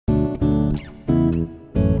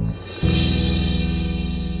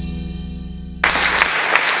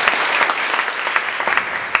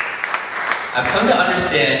I've come to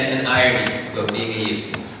understand an irony about being a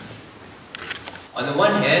youth. On the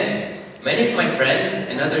one hand, many of my friends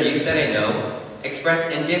and other youth that I know express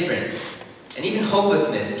indifference and even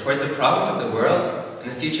hopelessness towards the problems of the world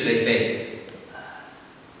and the future they face.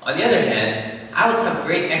 On the other hand, adults have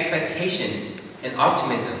great expectations and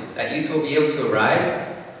optimism that youth will be able to arise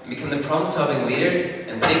and become the problem-solving leaders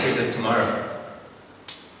and thinkers of tomorrow.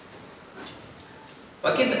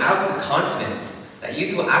 What gives adults the confidence that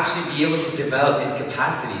youth will actually be able to develop these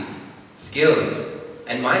capacities, skills,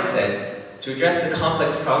 and mindset to address the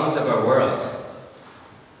complex problems of our world?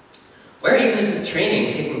 Where even is this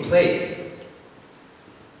training taking place?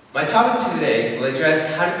 My topic today will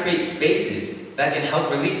address how to create spaces that can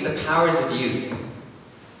help release the powers of youth.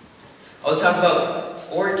 I'll talk about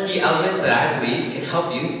 4 key elements that I believe can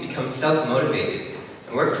help youth become self-motivated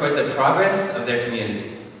and work towards the progress of their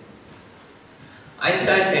community.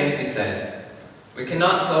 Einstein famously said, "We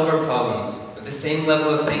cannot solve our problems with the same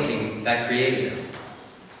level of thinking that created them."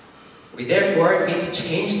 We therefore need to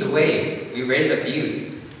change the way we raise up youth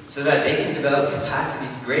so that they can develop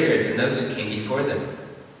capacities greater than those who came before them.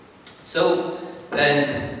 So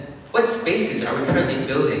then, what spaces are we currently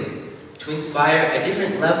building to inspire a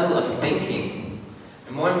different level of thinking,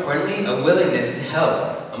 and more importantly, a willingness to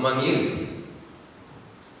help among youth?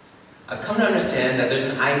 I've come to understand that there's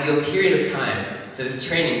an ideal period of time for this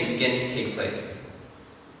training to begin to take place.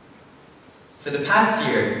 For the past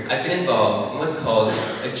year, I've been involved in what's called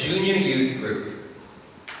a junior youth group.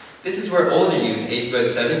 This is where older youth, aged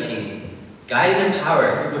about 17, guide and empower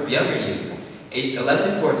a group of younger youth, aged 11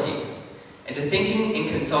 to 14, into thinking and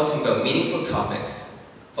consulting about meaningful topics,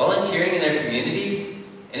 volunteering in their community,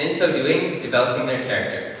 and in so doing, developing their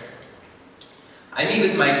character. I meet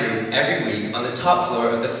with my group every week on the top floor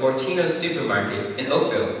of the Fortino's supermarket in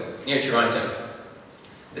Oakville, near Toronto.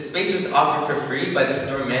 The space was offered for free by the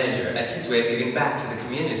store manager as his way of giving back to the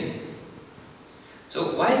community. So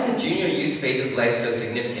why is the junior youth phase of life so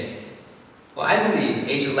significant? Well, I believe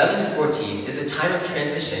age 11 to 14 is a time of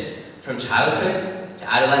transition from childhood to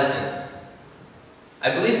adolescence.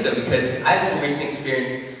 I believe so because I have some recent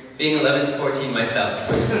experience being 11 to 14 myself.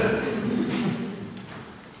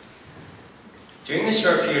 During this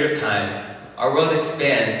short period of time, our world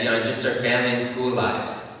expands beyond just our family and school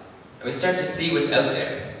lives, and we start to see what's out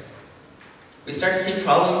there. We start to see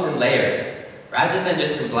problems in layers, rather than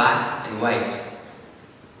just in black and white.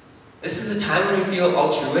 This is the time when we feel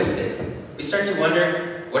altruistic. We start to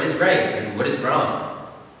wonder what is right and what is wrong.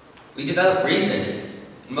 We develop reason,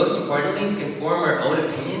 and most importantly, we can form our own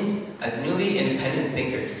opinions as newly independent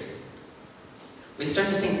thinkers. We start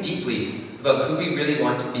to think deeply about who we really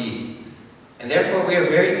want to be, and therefore we are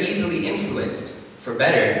very easily influenced, for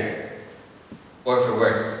better or for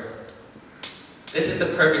worse. This is the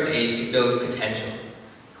perfect age to build potential.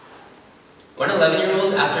 One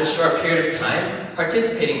 11-year-old, after a short period of time,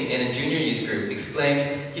 participating in a junior youth group,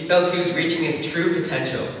 exclaimed he felt he was reaching his true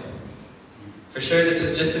potential. For sure, this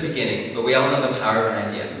was just the beginning, but we all know the power of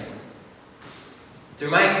an idea.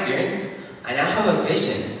 Through my experience, I now have a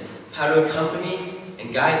vision of how to accompany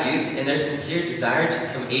and guide youth in their sincere desire to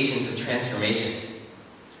become agents of transformation.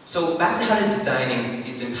 So back to how to designing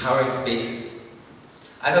these empowering spaces.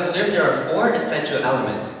 I've observed there are 4 essential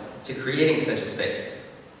elements to creating such a space.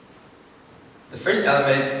 The first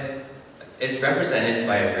element is represented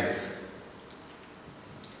by a roof.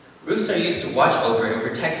 Roofs are used to watch over and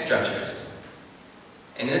protect structures.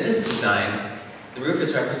 And in this design, the roof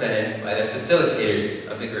is represented by the facilitators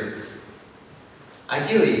of the group.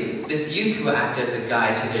 Ideally, it is youth who will act as a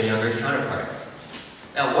guide to their younger counterparts.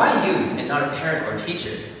 Now, why youth and not a parent or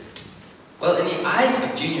teacher? Well, in the eyes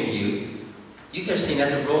of junior youth are seen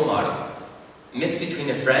as a role model, a mix between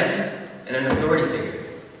a friend and an authority figure.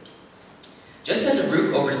 Just as a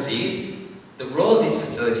roof oversees, the role of these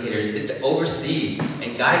facilitators is to oversee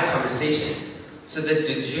and guide conversations so that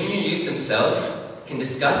the junior youth themselves can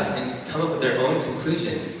discuss and come up with their own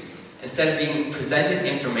conclusions instead of being presented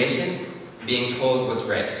information and being told what's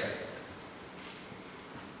right.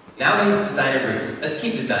 Now we have designed a roof. Let's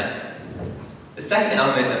keep designing. The second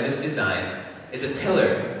element of this design is a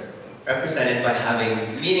pillar represented by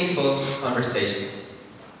having meaningful conversations.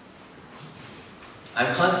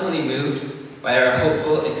 I'm constantly moved by our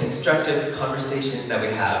hopeful and constructive conversations that we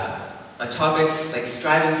have on topics like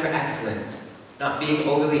striving for excellence, not being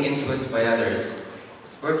overly influenced by others,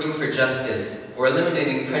 working for justice, or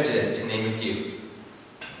eliminating prejudice, to name a few.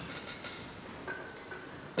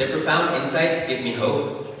 Their profound insights give me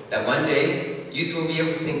hope that one day youth will be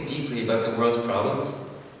able to think deeply about the world's problems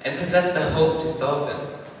and possess the hope to solve them.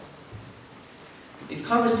 These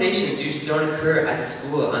conversations usually don't occur at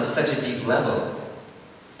school on such a deep level,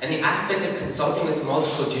 and the aspect of consulting with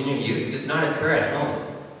multiple junior youth does not occur at home.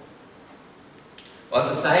 While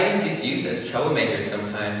society sees youth as troublemakers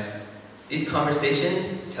sometimes, these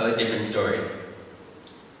conversations tell a different story.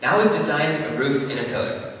 Now we've designed a roof and a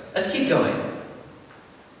pillar. Let's keep going.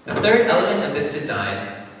 The third element of this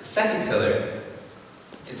design, the second pillar,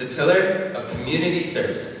 is the pillar of community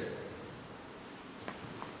service.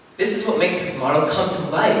 This is what makes this model come to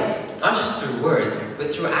life, not just through words,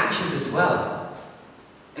 but through actions as well.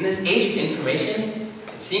 In this age of information,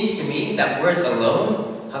 it seems to me that words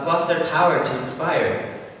alone have lost their power to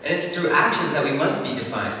inspire, and it's through actions that we must be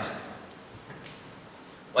defined.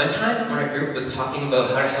 One time, when our group was talking about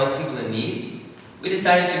how to help people in need, we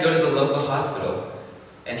decided to go to the local hospital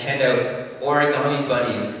and hand out origami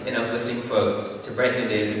bunnies in uplifting quotes to brighten the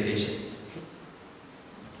day of the patients.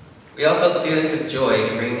 We all felt feelings of joy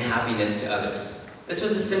in bringing happiness to others. This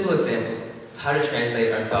was a simple example of how to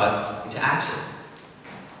translate our thoughts into action.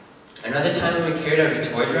 Another time when we carried out a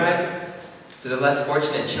toy drive for the less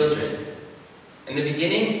fortunate children. In the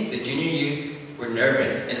beginning, the junior youth were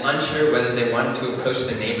nervous and unsure whether they wanted to approach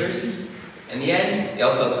the neighbors. In the end, they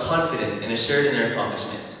all felt confident and assured in their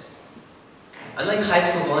accomplishment. Unlike high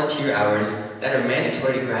school volunteer hours that are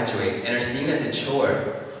mandatory to graduate and are seen as a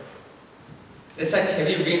chore, this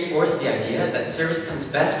activity reinforced the idea that service comes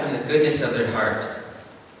best from the goodness of their heart.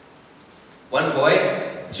 One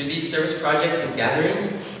boy, through these service projects and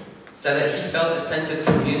gatherings, said that he felt a sense of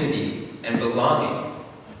community and belonging.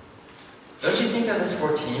 Don't you think that this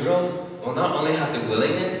 14-year-old will not only have the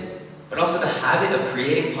willingness, but also the habit of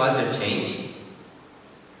creating positive change?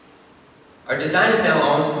 Our design is now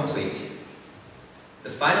almost complete. The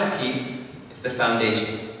final piece is the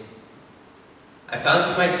foundation. I found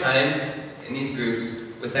through my times in these groups,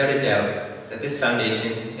 without a doubt, that this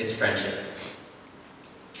foundation is friendship.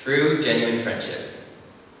 True, genuine friendship.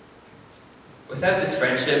 Without this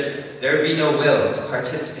friendship, there would be no will to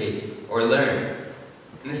participate or learn,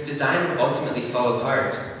 and this design would ultimately fall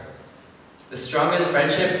apart. The stronger the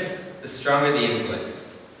friendship, the stronger the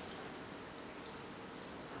influence.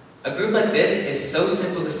 A group like this is so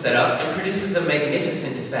simple to set up and produces a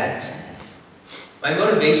magnificent effect. My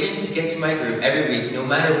motivation to get to my group every week, no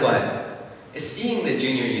matter what, is seeing the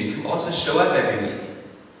junior youth who also show up every week.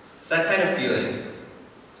 It's that kind of feeling.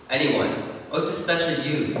 Anyone, most especially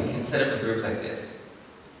youth, can set up a group like this.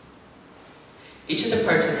 Each of the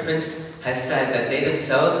participants has said that they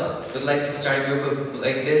themselves would like to start a group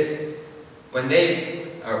like this when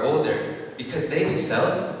they are older, because they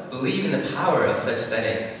themselves believe in the power of such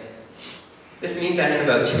settings. This means that in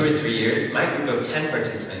about 2 or 3 years, my group of 10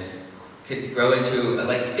 participants could grow into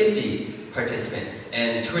like 50 participants,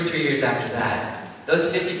 and 2 or 3 years after that,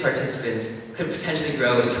 those 50 participants could potentially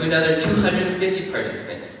grow into another 250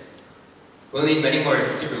 participants. We'll need many more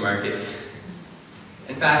supermarkets.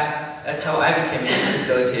 In fact, that's how I became a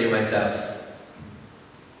facilitator myself.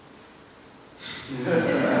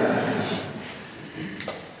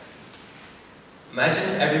 Imagine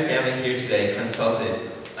if every family here today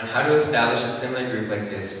consulted on how to establish a similar group like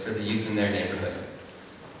this for the youth in their neighborhood.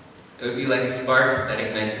 It would be like a spark that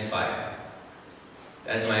ignites a fire.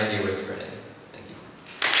 That is my idea we're spreading.